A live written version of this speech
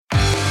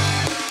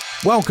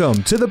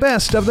Welcome to the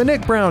best of the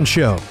Nick Brown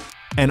Show,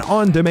 an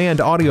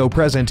on-demand audio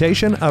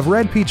presentation of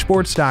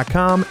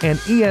RedPeachSports.com and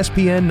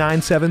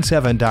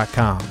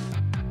ESPN977.com.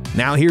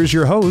 Now here's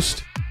your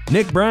host,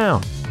 Nick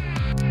Brown.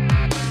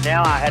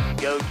 Now I had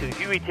to go to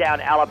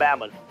Hueytown,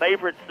 Alabama's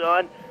favorite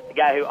son, the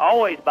guy who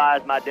always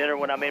buys my dinner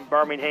when I'm in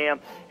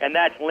Birmingham, and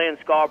that's Lyn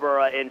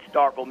Scarbrough in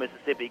Starkville,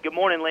 Mississippi. Good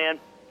morning, Lyn.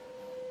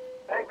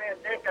 Hey, man,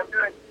 Nick, I'm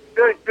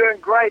doing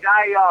great.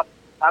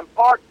 I'm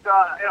parked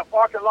in a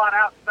parking lot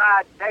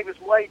outside Davis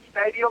Wade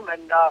Stadium,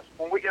 and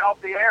when we get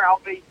off the air, I'll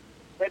be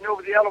heading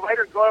over the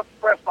elevator and going up to the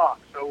press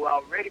box.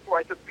 So ready for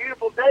it. It's a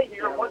beautiful day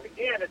here. Once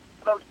again, it's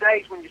those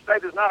days when you say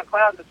there's not a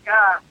cloud in the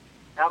sky.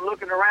 I'm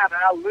looking around,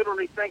 and I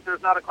literally think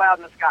there's not a cloud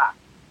in the sky.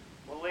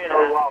 Well, Lyn,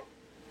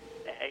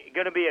 it's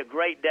going to be a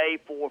great day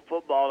for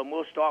football, and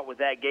we'll start with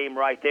that game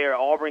right there.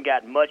 Auburn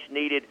got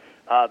much-needed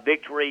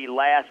victory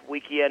last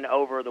weekend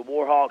over the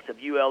Warhawks of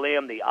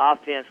ULM. The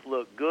offense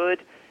looked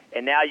good,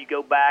 and now you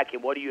go back,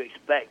 and what do you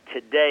expect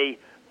today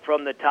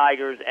from the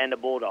Tigers and the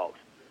Bulldogs?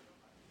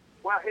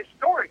 Well,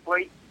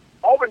 historically,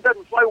 Auburn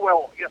doesn't play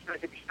well against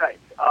Mississippi State.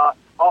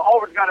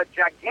 Auburn's got a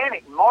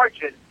gigantic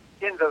margin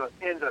in the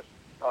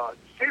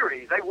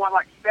series. They won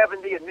like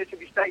 70, and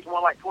Mississippi State's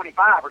won like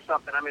 25 or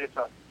something. I mean, it's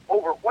an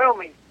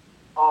overwhelming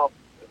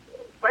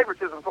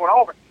favoritism toward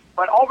Auburn.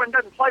 But Auburn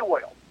doesn't play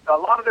well. A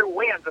lot of their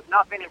wins have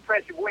not been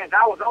impressive wins.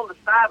 I was on the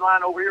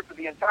sideline over here for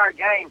the entire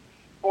game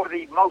for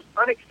the most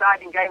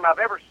unexciting game I've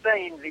ever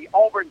seen, the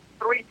Auburn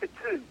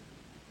 3-2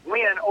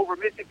 win over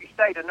Mississippi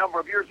State a number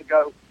of years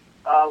ago.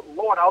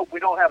 Lord, I hope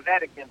we don't have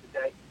that again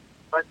today.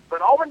 But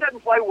Auburn doesn't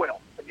play well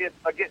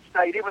against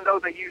State, even though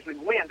they usually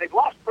win. They've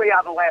lost 3 out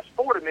of the last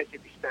 4 to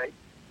Mississippi State.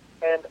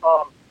 And,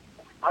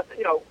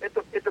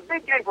 it's a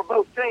big game for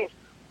both teams.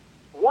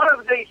 One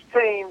of these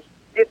teams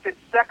gets its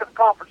second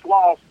conference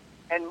loss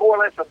and more or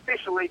less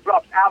officially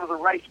drops out of the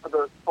race for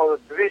the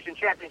division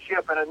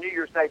championship and a New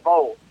Year's Day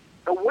bowl.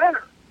 The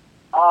winner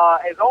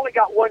has only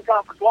got 1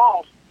 conference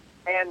loss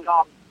and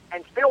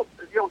still,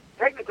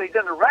 technically is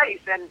in the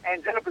race and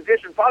is in a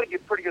position to probably get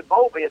a pretty good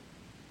bowl bid.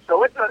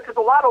 So it's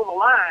a lot on the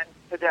line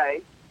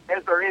today,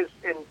 as there is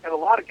in a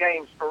lot of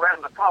games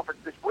around the conference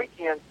this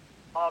weekend.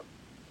 I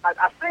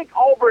think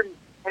Auburn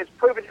has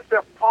proven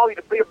itself probably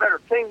to be a better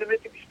team than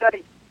Mississippi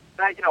State.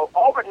 Now,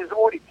 Auburn has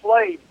already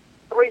played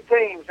 3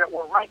 teams that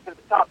were ranked in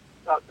the top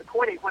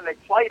 20 when they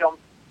played them.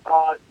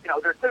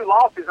 Their 2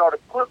 losses are to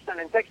Clemson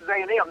and Texas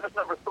A&M. That's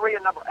number 3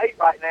 and number 8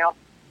 right now.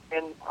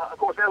 And, of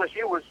course,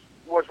 LSU was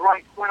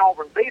ranked when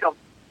Auburn beat them.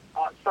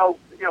 So,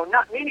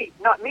 not many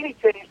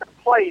teams have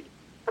played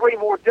 3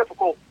 more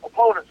difficult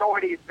opponents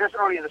already this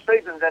early in the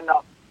season than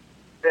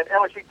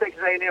LSU,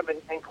 Texas A&M,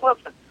 and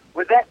Clemson.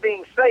 With that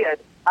being said,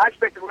 I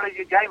expect a really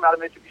good game out of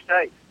Mississippi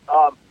State.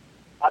 I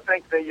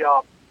think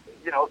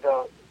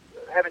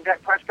having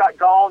Dak Prescott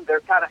gone,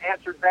 they've kind of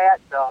answered that.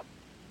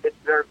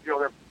 They're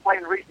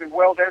playing reasonably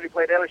well there. They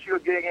played LSU a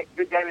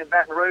good game in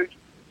Baton Rouge.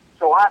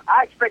 So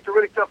I expect a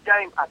really tough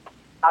game.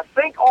 I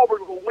think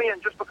Auburn will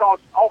win just because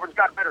Auburn's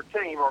got a better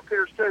team, or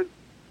appears to.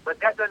 But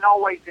that doesn't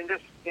always, in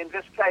this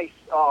case,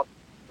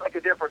 make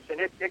a difference. And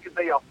it could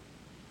be a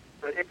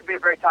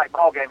very tight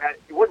ball game.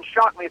 It wouldn't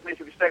shock me if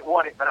Mississippi State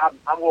won it, but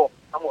I'm going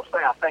to say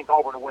I think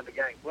Auburn will win the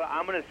game. Well,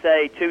 I'm going to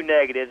say 2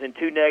 negatives, and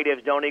 2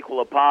 negatives don't equal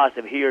a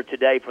positive here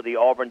today for the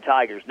Auburn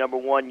Tigers. Number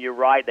 1, you're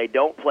right, they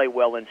don't play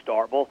well in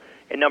Starkville.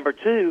 And number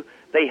 2,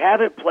 they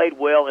haven't played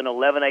well in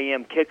 11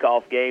 a.m.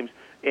 kickoff games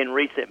in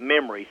recent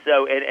memory.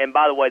 So, and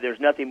by the way, there's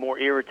nothing more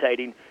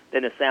irritating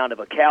than the sound of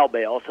a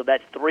cowbell. So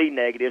that's 3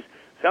 negatives.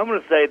 So I'm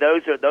going to say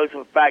those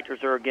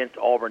factors are against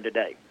Auburn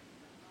today.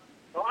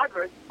 Well, I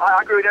agree. I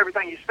agree with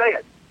everything you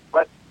said.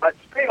 But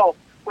still,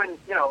 when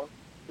you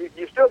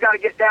still got to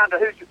get down to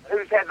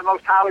who's had the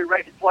most highly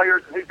rated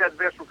players and who's had the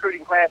best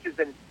recruiting classes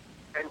and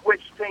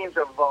which teams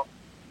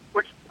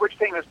which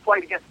team has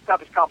played against the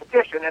toughest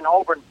competition. And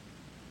Auburn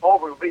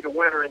will be the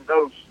winner in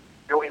those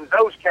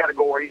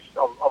categories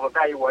of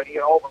evaluating.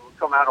 Auburn will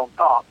come out on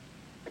top.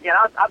 Again,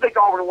 I think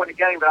Auburn will win the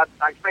game, but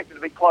I expect it to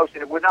be close,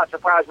 and it would not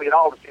surprise me at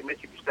all to see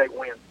Mississippi State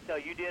win. So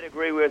you did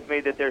agree with me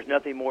that there's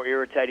nothing more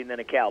irritating than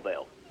a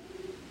cowbell.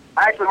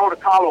 I actually wrote a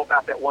column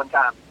about that one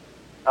time.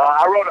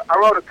 I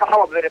wrote a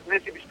column that if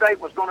Mississippi State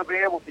was going to be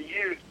able to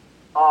use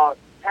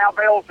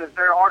cowbells as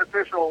their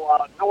artificial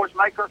noise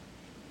maker,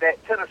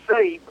 that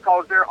Tennessee,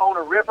 because they're on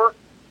a river,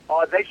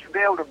 they should be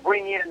able to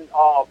bring in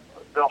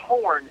the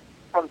horn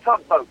from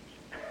tugboats.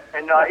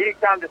 And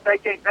anytime that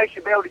they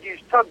should be able to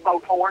use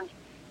tugboat horns,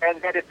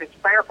 and that if it's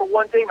fair for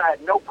one team, I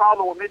had no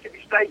problem with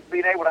Mississippi State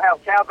being able to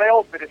have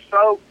cowbells, but if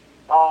so,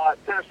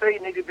 Tennessee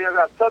needed to be able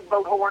to have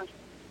tugboat horns.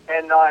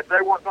 And if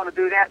they weren't going to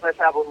do that, let's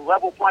have a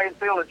level playing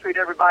field and treat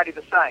everybody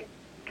the same.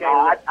 Okay.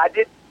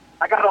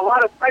 I got a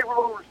lot of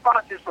favorable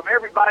responses from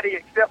everybody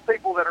except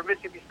people that are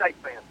Mississippi State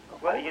fans.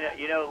 Well,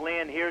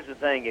 Lyn, here's the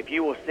thing. If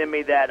you will send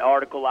me that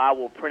article, I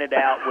will print it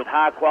out with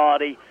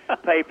high-quality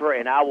paper,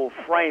 and I will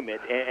frame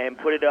it and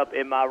put it up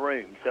in my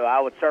room. So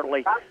I would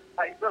certainly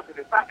Hey, listen,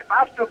 if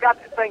I've still got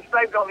that thing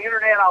saved on the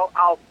internet,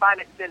 I'll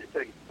find it and send it to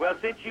you. Well,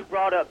 since you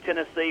brought up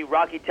Tennessee,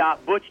 Rocky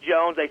Top, Butch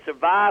Jones, they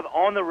survive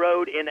on the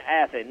road in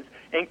Athens.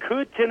 And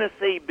could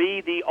Tennessee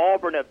be the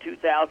Auburn of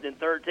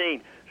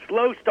 2013?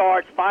 Slow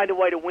starts, find a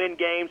way to win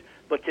games,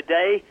 but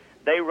today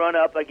they run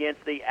up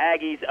against the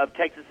Aggies of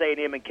Texas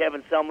A&M and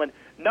Kevin Sumlin,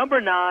 number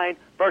 9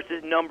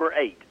 versus number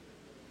 8.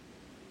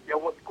 Yeah,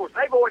 well, of course,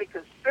 they've already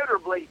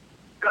considerably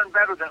done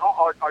better than,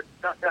 or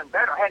done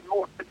better, had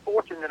more good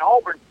fortune than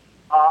Auburn.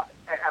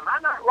 Am I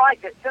not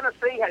right that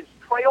Tennessee has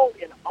trailed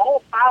in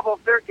all 5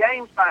 of their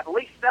games by at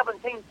least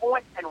 17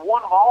 points and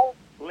won all?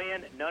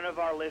 Lynn, none of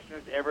our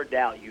listeners ever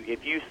doubt you.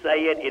 If you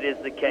say it, it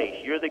is the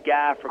case. You're the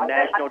guy from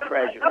National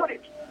Treasure.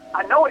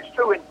 I know it's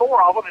true in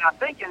 4 of them, and I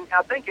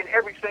think in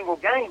every single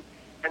game.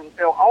 And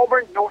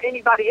Auburn, nor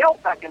anybody else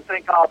I can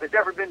think of, has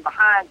ever been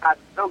behind by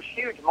those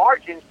huge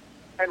margins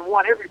and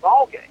won every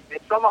ball game. And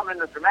some of them in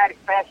the dramatic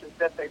fashion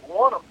that they've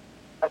won them.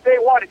 I tell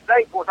you what, it's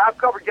today, of course, I've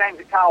covered games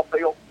at Kyle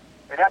Field,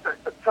 and that's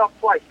a tough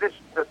place.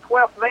 The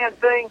 12th man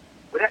thing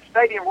with that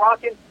stadium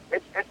rocking,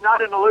 it's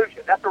not an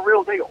illusion. That's a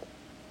real deal.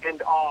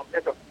 And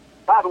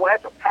by the way,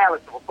 that's a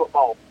palace of a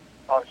football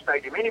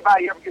stadium.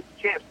 Anybody ever gets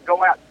a chance to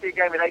go out and see a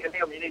game at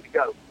A&M, you need to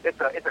go.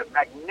 It's a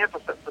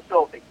magnificent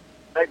facility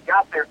they've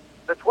got there.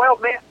 The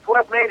 12th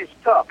man is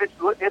tough.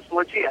 It's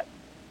legit.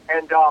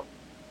 And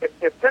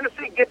if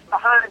Tennessee gets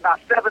behind by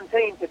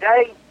 17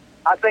 today,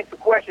 I think the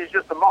question is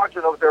just the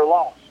margin of their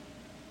loss.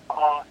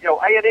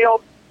 A&M,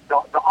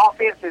 the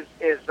offense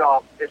is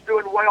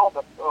doing well.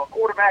 The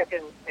quarterback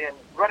and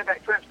running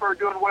back transfer are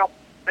doing well.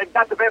 They've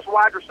got the best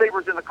wide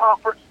receivers in the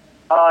conference.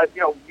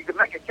 You can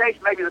make a case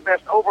maybe the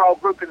best overall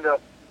group in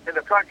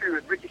the country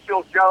with Ricky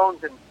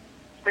Seals-Jones and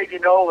Stevie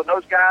Knoll and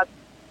those guys.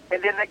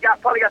 And then they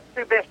probably got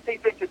the 2 best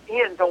defensive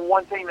ends on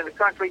one team in the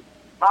country.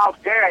 Myles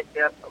Garrett,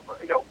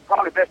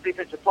 probably the best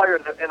defensive player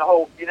in the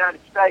whole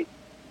United States.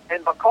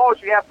 And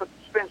because you have to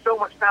spend so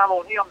much time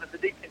on him, that the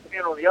defensive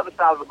end on the other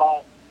side of the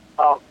ball,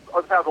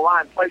 other side of the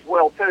line, plays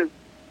well too.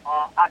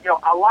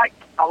 I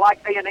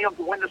like A&M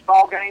to win this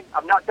ball game.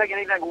 I'm not taking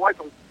anything away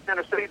from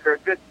Tennessee. They're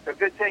a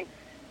good team.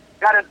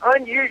 Got an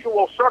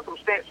unusual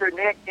circumstance here,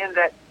 Nick, in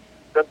that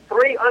the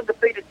 3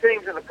 undefeated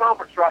teams in the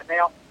conference right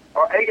now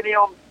are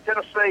A&M,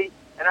 Tennessee,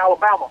 and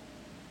Alabama.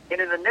 And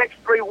in the next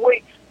 3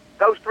 weeks,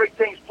 those 3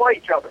 teams play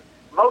each other.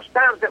 Most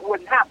times that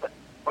wouldn't happen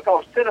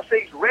because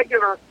Tennessee's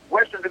regular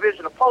Western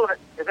Division opponent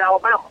is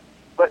Alabama.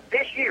 But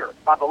this year,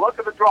 by the luck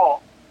of the draw,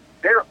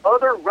 their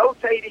other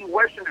rotating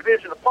Western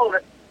Division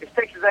opponent is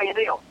Texas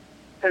A&M.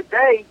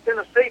 Today,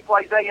 Tennessee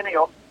plays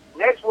A&M.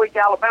 Next week,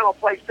 Alabama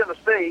plays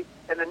Tennessee.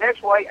 And the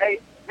next week,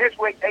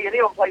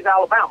 A&M plays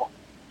Alabama.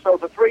 So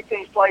the 3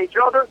 teams play each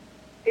other.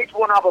 Each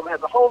one of them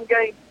has a home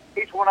game.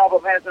 Each one of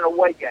them has an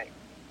away game.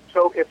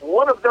 So if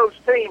one of those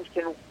teams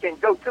can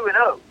go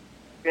 2-0,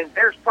 then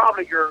there's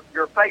probably your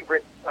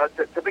favorite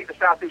to be the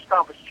Southeast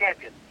Conference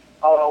champion.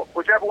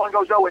 Whichever one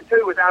goes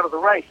 0-2 is out of the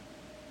race.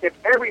 If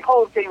every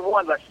home team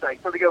won, let's say,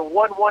 so they go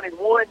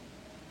 1-1-1,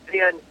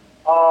 then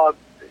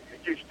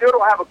you still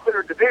don't have a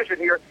clear division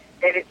here,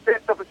 and it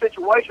sets up a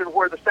situation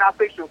where the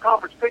Southeastern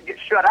Conference could get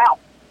shut out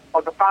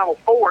of the Final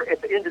Four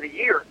at the end of the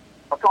year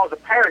because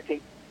of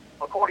parity,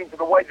 according to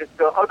the way that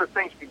the other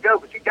things could go.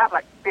 But you got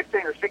like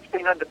 15 or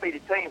 16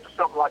 undefeated teams or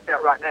something like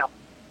that right now.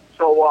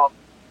 So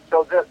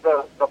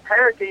the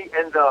parity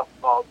and the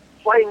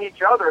playing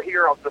each other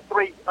here of the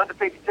 3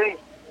 undefeated teams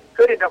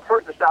could end up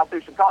hurting the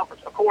Southeastern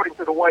Conference, according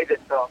to the way that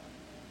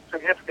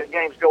significant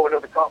games go in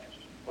other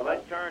conferences. Well,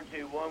 let's turn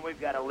to one. We've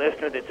got a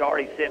listener that's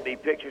already sent me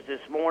pictures this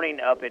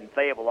morning up in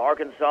Fayetteville,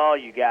 Arkansas.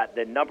 You got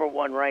the number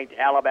 1 ranked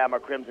Alabama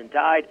Crimson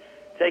Tide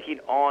taking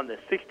on the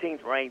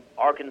 16th ranked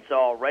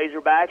Arkansas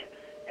Razorbacks.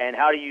 And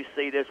how do you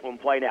see this one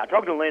playing out?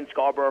 Talking to Lyn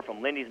Scarbrough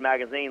from Lindy's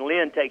Magazine.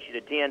 Lyn takes you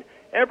to 10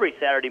 every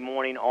Saturday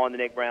morning on the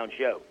Nick Brown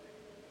Show.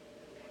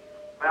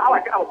 I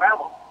like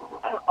Alabama.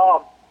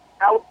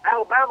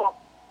 Alabama,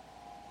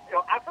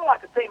 I feel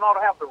like the team ought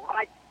to have the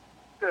right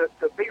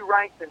to be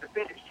ranked and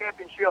defend its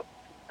championship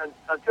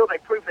until they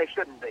prove they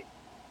shouldn't be.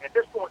 At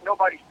this point,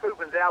 nobody's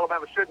proven that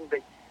Alabama shouldn't be.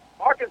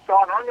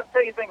 Arkansas, and I'm not going to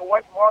take anything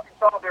away from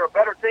Arkansas, they're a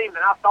better team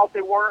than I thought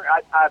they were.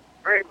 I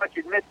very much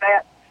admit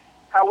that.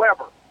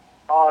 However,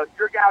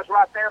 your guys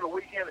right there,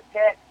 Louisiana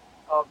Tech,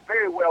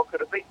 very well could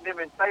have beaten them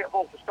in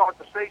Fayetteville to start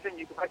the season.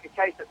 You can make a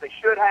case that they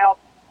should have.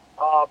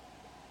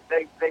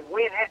 They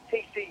win at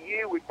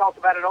TCU. We've talked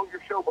about it on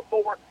your show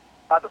before.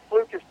 By the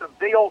flukest of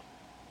deals,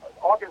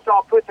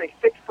 Arkansas puts a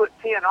 6'10"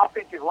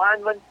 offensive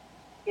lineman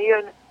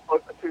in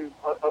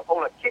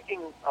on a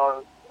kicking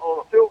on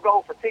a field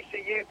goal for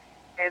TCU,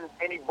 and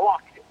he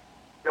blocked it.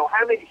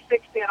 How many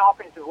 6'10"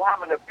 offensive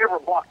linemen have ever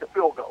blocked a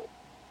field goal?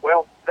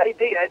 Well, they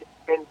did,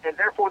 and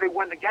therefore they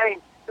win the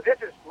game. But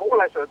this is more or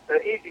less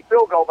an easy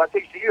field goal by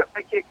TCU. If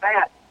they kick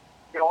that,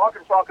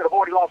 Arkansas could have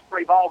already lost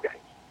 3 ball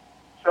games.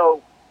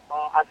 So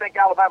I think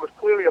Alabama's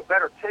clearly a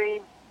better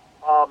team.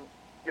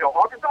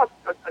 Arkansas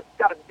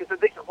is a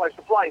decent place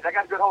to play. They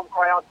got a good home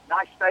crowd,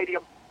 nice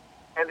stadium,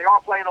 and they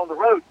are playing on the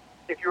road.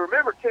 If you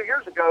remember 2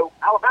 years ago,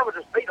 Alabama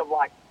just beat them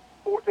like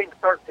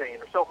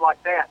 14-13 or something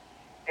like that.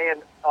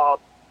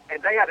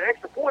 and they had an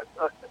extra point.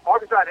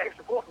 Arkansas had an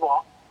extra point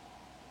block,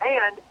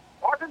 and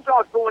Arkansas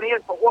was going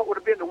in for what would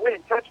have been the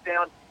winning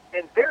touchdown,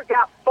 and their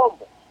guy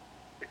fumbles.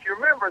 If you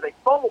remember, they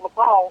fumbled the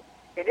ball,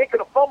 and it could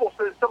have fumbled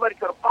so that somebody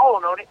could have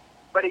fallen on it,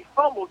 but he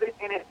fumbles it,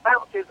 and it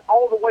bounces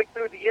all the way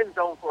through the end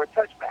zone for a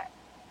touchback.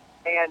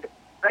 And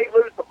they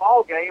lose the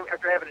ball game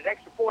after having an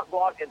extra point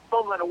block and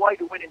fumbling away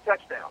to winning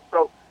touchdown.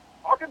 So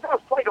Arkansas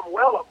played them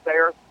well up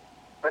there,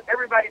 but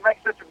everybody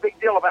makes such a big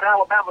deal about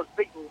Alabama's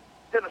beating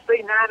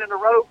Tennessee 9 in a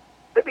row.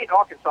 They beat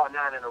Arkansas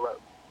 9 in a row.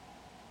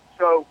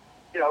 So,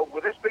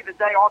 will this be the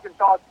day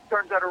Arkansas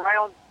turns that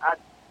around?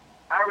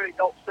 I really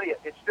don't see it.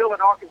 It's still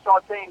an Arkansas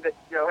team that,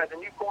 has a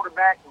new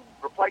quarterback and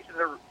replacing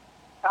their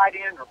tight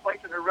end,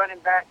 replacing their running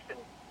backs, and,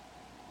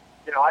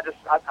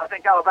 I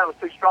think Alabama's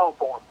too strong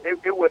for them.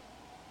 It would,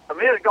 a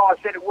minute ago I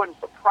said it wouldn't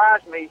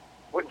surprise me,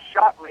 wouldn't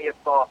shock me if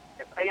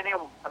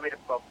A&M, if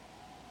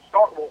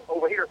Starkville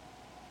over here,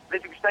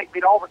 Mississippi State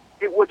beat Auburn,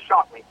 it would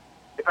shock me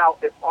if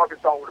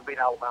Arkansas would have beat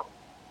Alabama.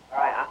 All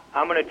right,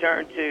 I'm going to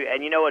turn to,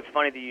 and it's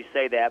funny that you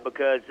say that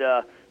because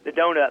the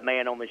Donut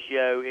Man on the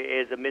show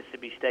is a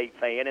Mississippi State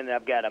fan, and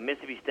I've got a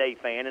Mississippi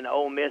State fan and an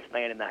Ole Miss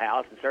fan in the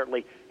house, and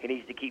certainly he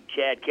needs to keep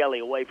Chad Kelly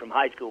away from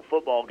high school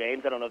football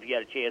games. I don't know if you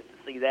had a chance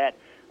to see that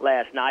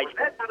last night.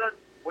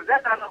 Was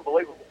that not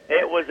unbelievable?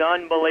 It was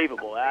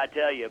unbelievable, I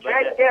tell you.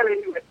 Chad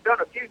Kelly, who has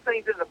done a few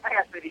things in the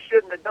past that he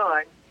shouldn't have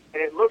done,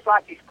 and it looks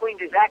like he's cleaned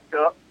his act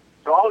up,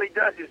 so all he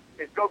does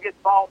is go get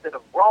involved in a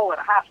brawl at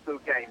a high school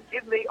game.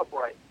 Give me a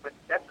break, but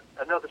that's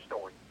another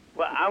story.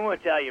 Well, I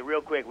want to tell you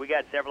real quick, we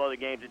got several other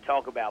games to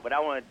talk about, but I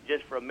want to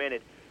just for a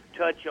minute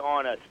touch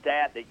on a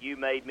stat that you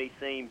made me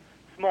seem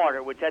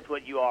smarter, which that's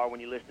what you are when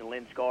you listen to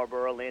Lyn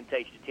Scarbrough. Lyn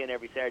takes you to 10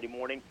 every Saturday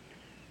morning.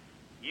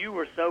 You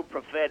were so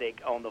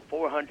prophetic on the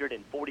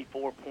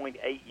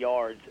 444.8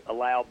 yards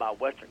allowed by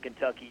Western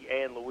Kentucky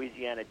and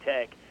Louisiana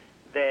Tech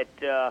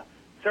that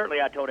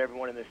certainly I told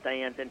everyone in the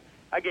stands, and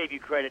I gave you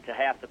credit to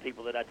half the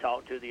people that I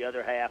talked to. The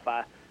other half,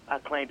 I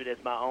claimed it as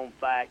my own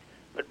fact.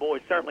 But, boy,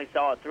 certainly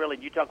saw a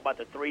thrilling. You talk about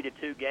the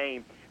 3-2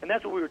 game, and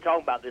that's what we were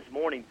talking about this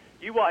morning.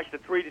 You watched the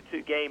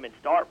 3-2 game in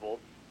Starkville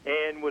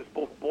and was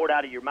bored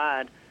out of your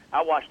mind.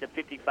 I watched a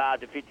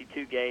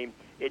 55-52 game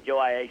at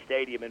Joe IA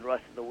Stadium in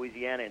Ruston,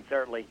 Louisiana, and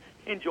certainly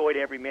enjoyed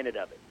every minute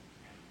of it.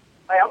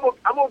 Hey, I'm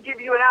gonna give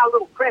you and I a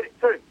little credit,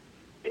 too.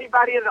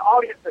 Anybody in the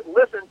audience that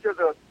listened to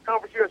the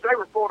Conference USA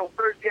report on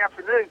Thursday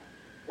afternoon,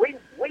 we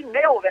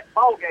nailed that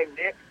ball game,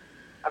 Nick.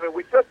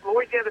 We took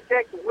Louisiana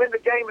Tech to win the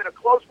game in a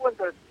close one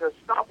to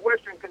stop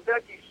Western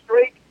Kentucky's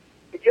streak,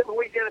 to get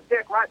Louisiana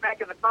Tech right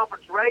back in the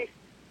conference race,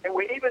 and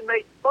we even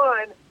made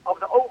fun of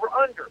the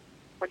over-under,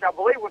 which I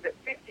believe was at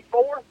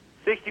 54?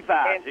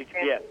 65.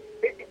 Yeah.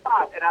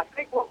 55. And I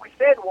think what we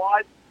said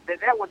was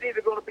that was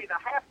either going to be the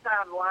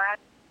halftime line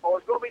or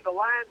it was going to be the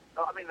line,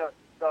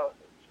 the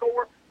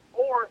score,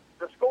 or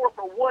the score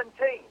for one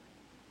team.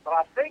 But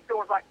I think there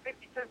was like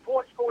 52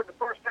 points scored in the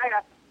first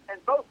half,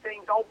 and both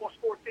teams almost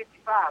scored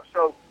 55.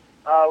 So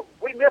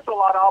we missed a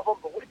lot of them,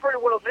 but we pretty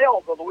well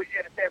nailed the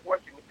Louisiana Tech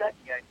Western Kentucky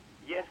game.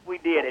 Yes, we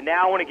did. And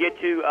now I want to get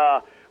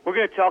to we're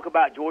going to talk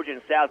about Georgia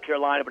and South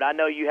Carolina, but I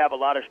know you have a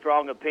lot of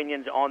strong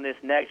opinions on this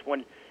next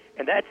one,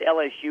 and that's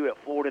LSU at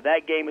Florida.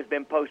 That game has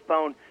been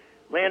postponed.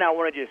 Lyn, I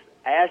want to just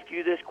ask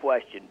you this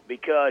question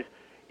because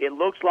it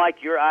looks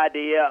like your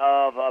idea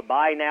of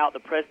buying out the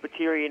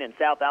Presbyterian and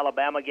South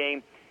Alabama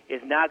game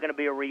is not going to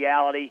be a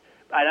reality.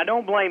 And I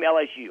don't blame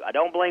LSU. I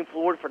don't blame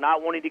Florida for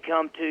not wanting to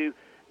come to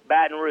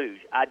Baton Rouge.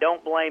 I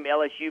don't blame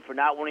LSU for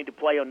not wanting to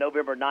play on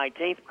November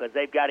 19th because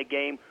they've got a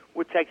game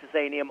with Texas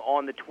A&M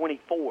on the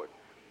 24th.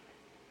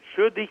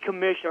 Should the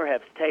commissioner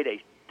have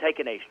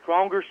taken a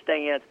stronger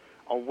stance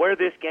on where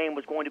this game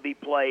was going to be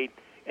played?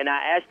 And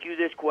I ask you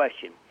this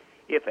question.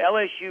 If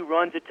LSU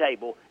runs the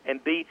table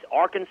and beats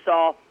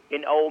Arkansas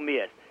and Ole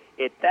Miss,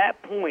 at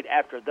that point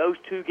after those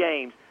two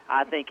games,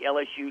 I think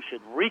LSU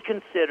should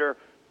reconsider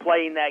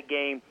playing that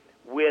game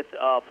with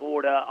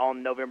Florida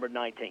on November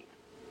 19th.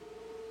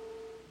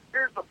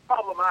 Here's the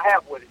problem I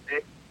have with it,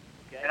 Dick.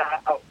 Okay. And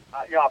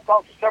I've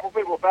talked to several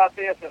people about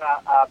this, and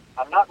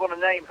I'm not going to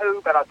name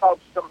who, but I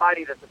talked to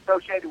somebody that's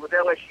associated with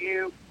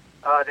LSU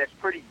that's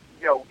pretty,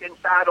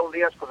 inside on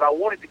this because I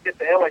wanted to get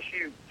the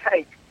LSU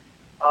take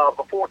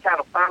before kind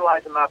of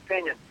finalizing my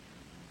opinion.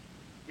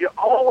 You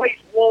always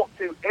want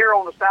to err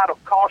on the side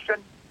of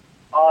caution.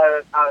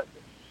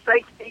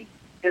 Safety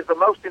is the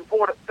most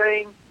important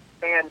thing,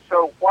 and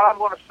so what I'm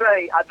going to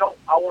say, I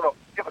want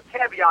to give a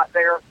caveat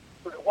there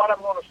so that what I'm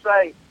going to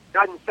say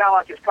doesn't sound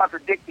like it's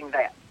contradicting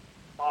that.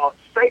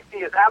 Safety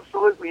is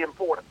absolutely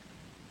important.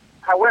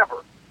 However,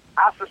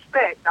 I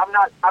suspect I'm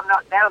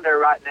not down there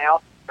right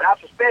now, but I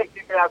suspect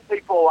you can have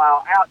people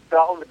out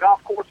on the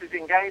golf courses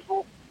in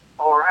Gainesville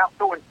or out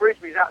throwing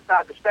frisbees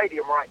outside the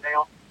stadium right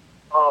now.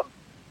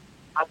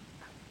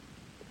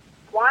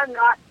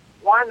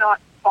 Why not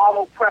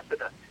follow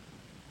precedent?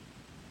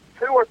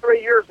 2 or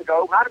 3 years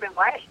ago, might have been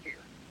last year,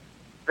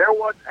 there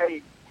was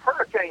a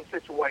hurricane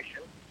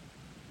situation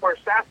where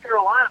South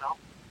Carolina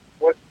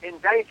was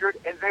endangered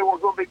and they were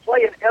going to be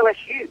playing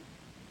LSU.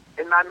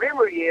 And my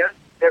memory is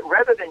that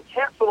rather than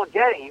cancel a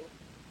game,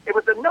 it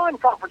was a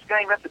non-conference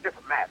game, that's a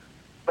different matter.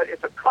 But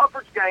it's a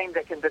conference game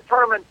that can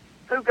determine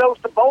who goes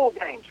to bowl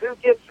games, who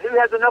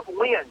has enough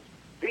wins.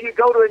 Do you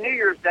go to a New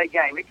Year's Day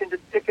game? It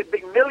could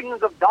be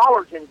millions of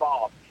dollars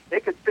involved.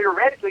 It could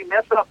theoretically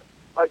mess up,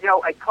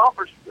 a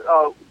conference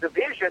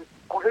division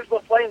on who's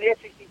going to play in the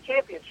SEC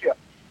championship.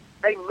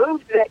 They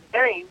moved that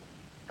game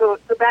to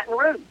Baton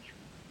Rouge.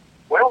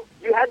 Well,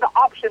 you had the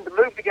option to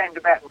move the game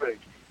to Baton Rouge.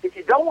 If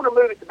you don't want to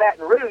move it to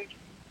Baton Rouge,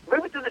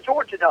 move it to the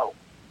Georgia Dome.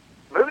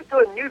 Move it to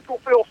a neutral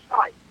field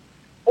site.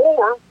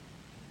 Or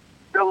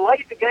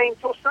delay the game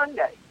till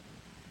Sunday,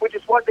 which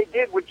is what they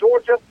did with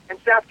Georgia and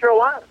South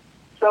Carolina.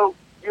 So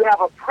you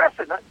have a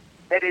precedent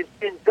that has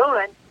been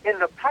done in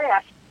the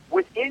past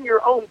within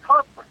your own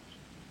conference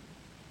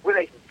with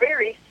a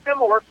very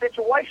similar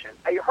situation,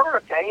 a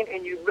hurricane,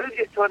 and you moved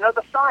it to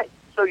another site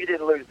so you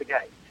didn't lose the game.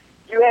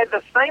 You had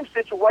the same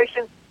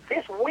situation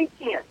this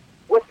weekend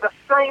with the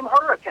same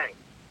hurricane.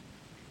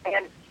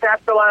 And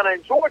South Carolina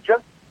and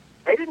Georgia,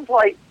 they didn't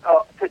play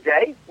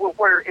today,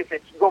 where if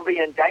it's going to be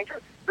in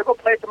danger, they're going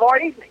to play it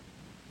tomorrow evening.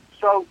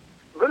 So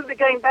move the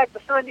game back to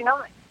Sunday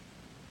night,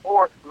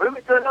 or move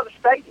it to another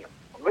stadium,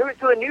 or move it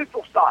to a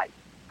neutral site.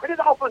 Put it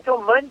off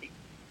until Monday.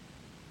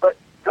 But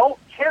don't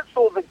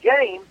cancel the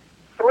game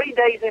 3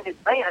 days in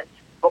advance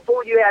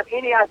before you have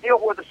any idea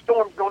where the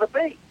storm's going to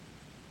be.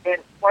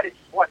 And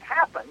what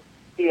happened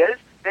is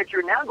that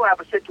you're now going to have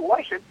a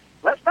situation.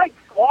 Let's take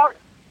Florida.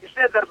 You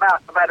said that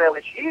about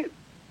LSU.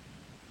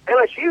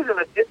 LSU's in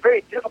a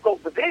very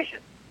difficult division.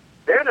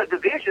 They're in a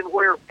division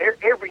where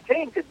every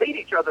team could beat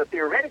each other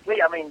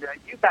theoretically. I mean,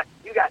 you got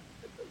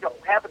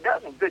half a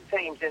dozen good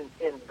teams in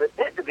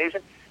that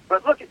division.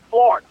 But look at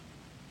Florida.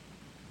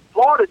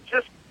 Florida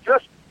just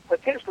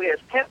potentially has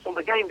canceled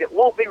a game that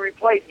won't be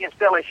replayed against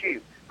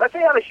LSU. Let's say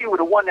LSU would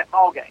have won that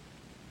ball game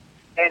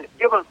and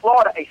given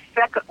Florida a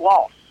second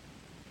loss.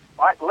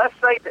 All right, let's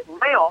say that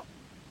now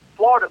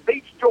Florida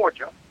beats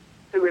Georgia,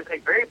 who is a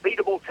very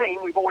beatable team.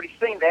 We've already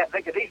seen that.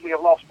 They could easily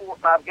have lost 4 or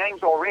 5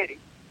 games already.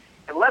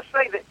 And let's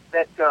say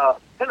that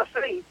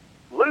Tennessee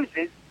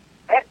loses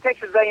at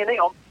Texas A&M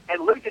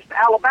and loses to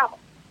Alabama,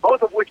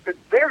 both of which could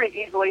very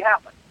easily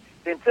happen.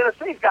 Then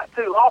Tennessee's got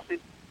 2 losses.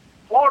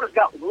 Florida's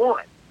got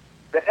 1.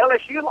 The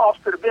LSU loss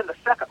could have been the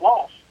second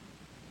loss,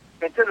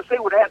 and Tennessee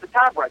would have had the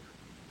tiebreaker.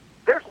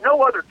 There's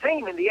no other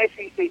team in the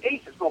SEC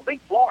East that's going to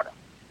beat Florida.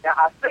 Now,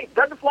 I think,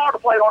 doesn't Florida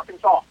play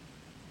Arkansas?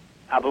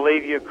 I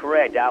believe you're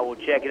correct. I will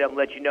check it up and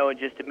let you know in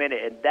just a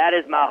minute. And that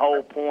is my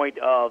whole point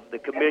of the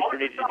commissioner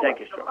needed to take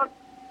a stroke.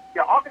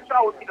 Yeah,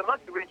 Arkansas would be the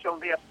monkey wrench on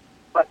this,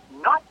 but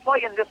not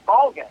playing this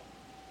ball game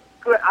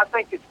could, I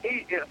think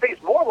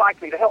it's more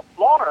likely to help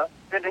Florida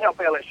than to help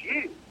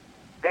LSU.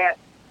 That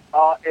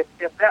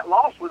if that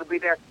loss would be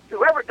there,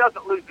 whoever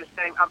doesn't lose this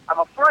game, I'm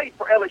afraid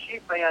for LSU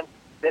fans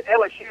that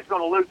LSU is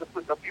going to lose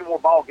a few more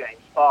ball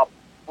games.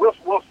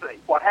 We'll see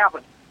what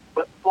happens.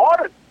 But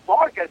Florida,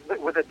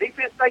 with the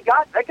defense they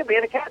got, they could be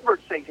in a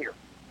catbird seat here.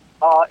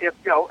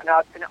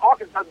 Now in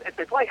Arkansas, if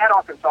they play at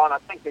Arkansas, and I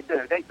think they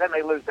do, they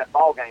may lose that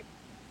ball game.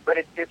 But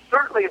it's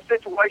certainly a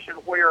situation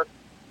where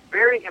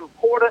very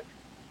important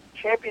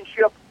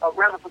championship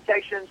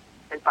ramifications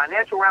and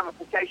financial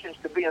ramifications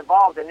could be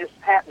involved in this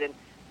happening.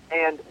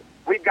 And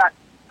we've got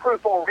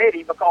proof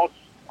already because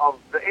of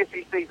the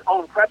SEC's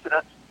own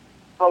precedents,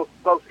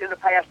 both in the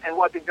past and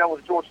what they've done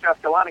with the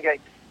Georgia-South Carolina game.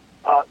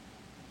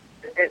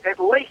 At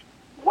least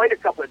wait a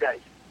couple of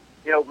days.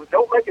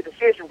 Don't make a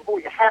decision before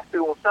you have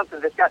to on something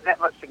that's got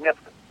that much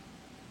significance.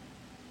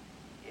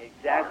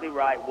 Exactly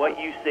right. What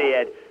you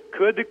said.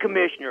 Could the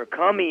commissioner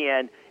come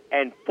in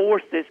and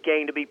force this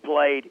game to be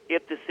played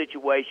if the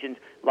situations,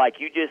 like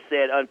you just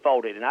said,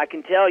 unfolded? And I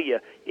can tell you,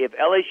 if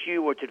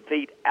LSU were to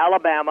defeat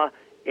Alabama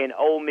and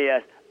Ole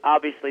Miss,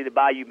 obviously the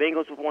Bayou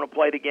Bengals would want to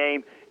play the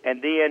game,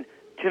 and then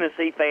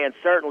Tennessee fans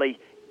certainly,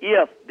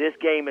 if this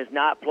game is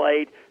not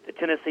played, the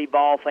Tennessee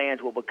ball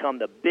fans will become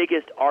the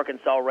biggest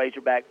Arkansas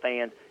Razorback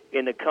fans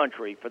in the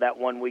country for that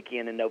one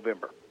weekend in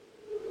November.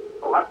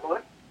 Oh,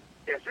 absolutely.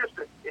 It's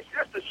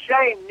just a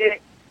shame,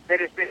 Nick,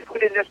 that it's been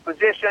put in this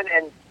position,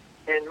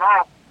 and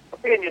my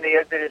opinion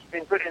is that it's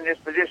been put in this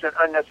position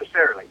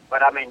unnecessarily.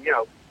 But I mean,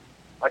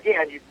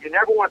 again, you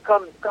never want to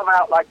come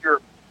out like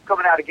you're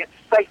coming out against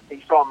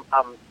safety. So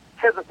I'm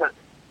hesitant,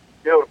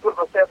 to put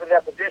myself in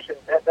that position.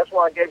 That's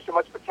why I gave so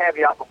much of a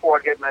caveat before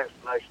I gave my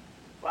explanation.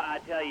 Well, I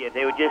tell you,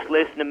 they would just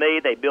listen to me.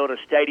 They build a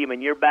stadium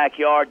in your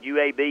backyard.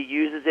 UAB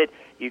uses it.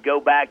 You go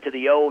back to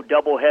the old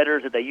double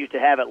headers that they used to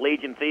have at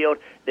Legion Field.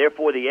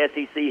 Therefore, the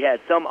SEC has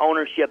some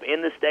ownership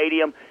in the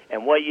stadium.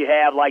 And what you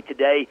have, like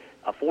today,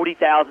 a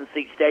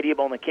 40,000-seat stadium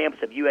on the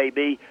campus of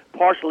UAB,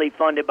 partially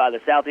funded by the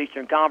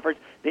Southeastern Conference.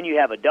 Then you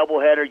have a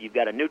doubleheader. You've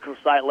got a neutral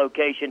site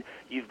location.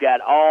 You've got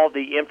all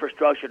the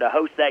infrastructure to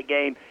host that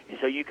game. And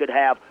so you could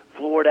have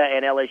Florida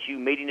and LSU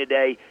meeting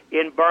today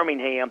in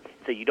Birmingham,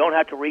 so you don't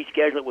have to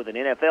reschedule it with an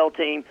NFL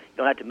team. You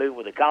don't have to move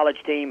with a college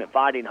team and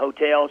finding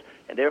hotels,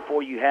 and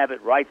therefore you have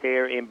it right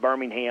there in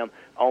Birmingham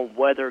on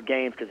weather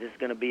games because it's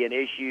going to be an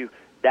issue.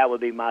 That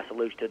would be my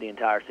solution to the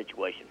entire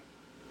situation.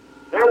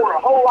 There were a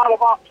whole lot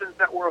of options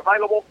that were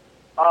available,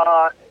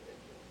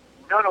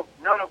 none of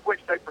which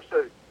they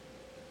pursued.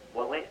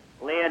 Well,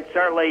 Lyn,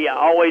 certainly I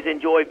always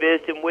enjoy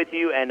visiting with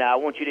you, and I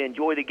want you to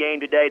enjoy the game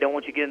today. Don't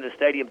want you to get in the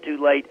stadium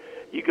too late.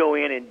 You go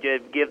in and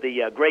give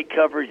the great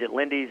coverage that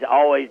Lindy's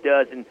always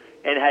does, and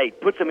hey,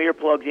 put some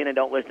earplugs in and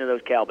don't listen to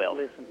those cowbells.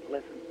 Listen.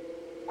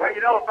 Well,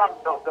 if I'm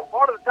the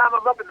part of the time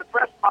I'm up in the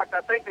press box,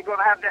 I think they're going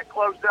to have that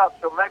closed up,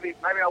 so maybe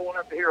I won't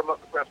have to hear them up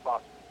in the press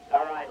box.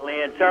 All right,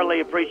 Lyn, certainly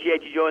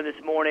appreciate you joining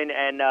this morning,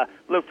 and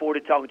look forward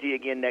to talking to you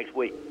again next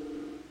week.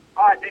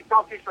 All right, Dick,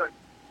 talk to you soon.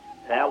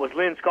 That was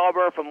Lyn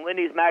Scarbrough from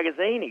Lindy's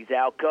Magazine. He's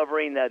out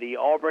covering the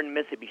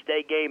Auburn-Mississippi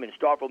State game in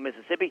Starkville,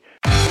 Mississippi.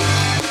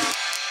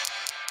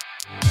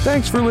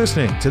 Thanks for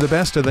listening to the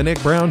Best of the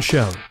Nick Brown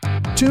Show.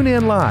 Tune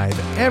in live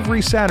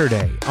every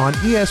Saturday on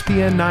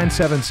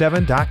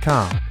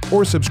ESPN977.com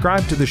or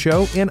subscribe to the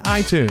show in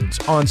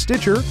iTunes, on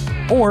Stitcher,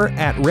 or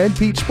at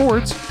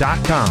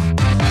redpeachsports.com.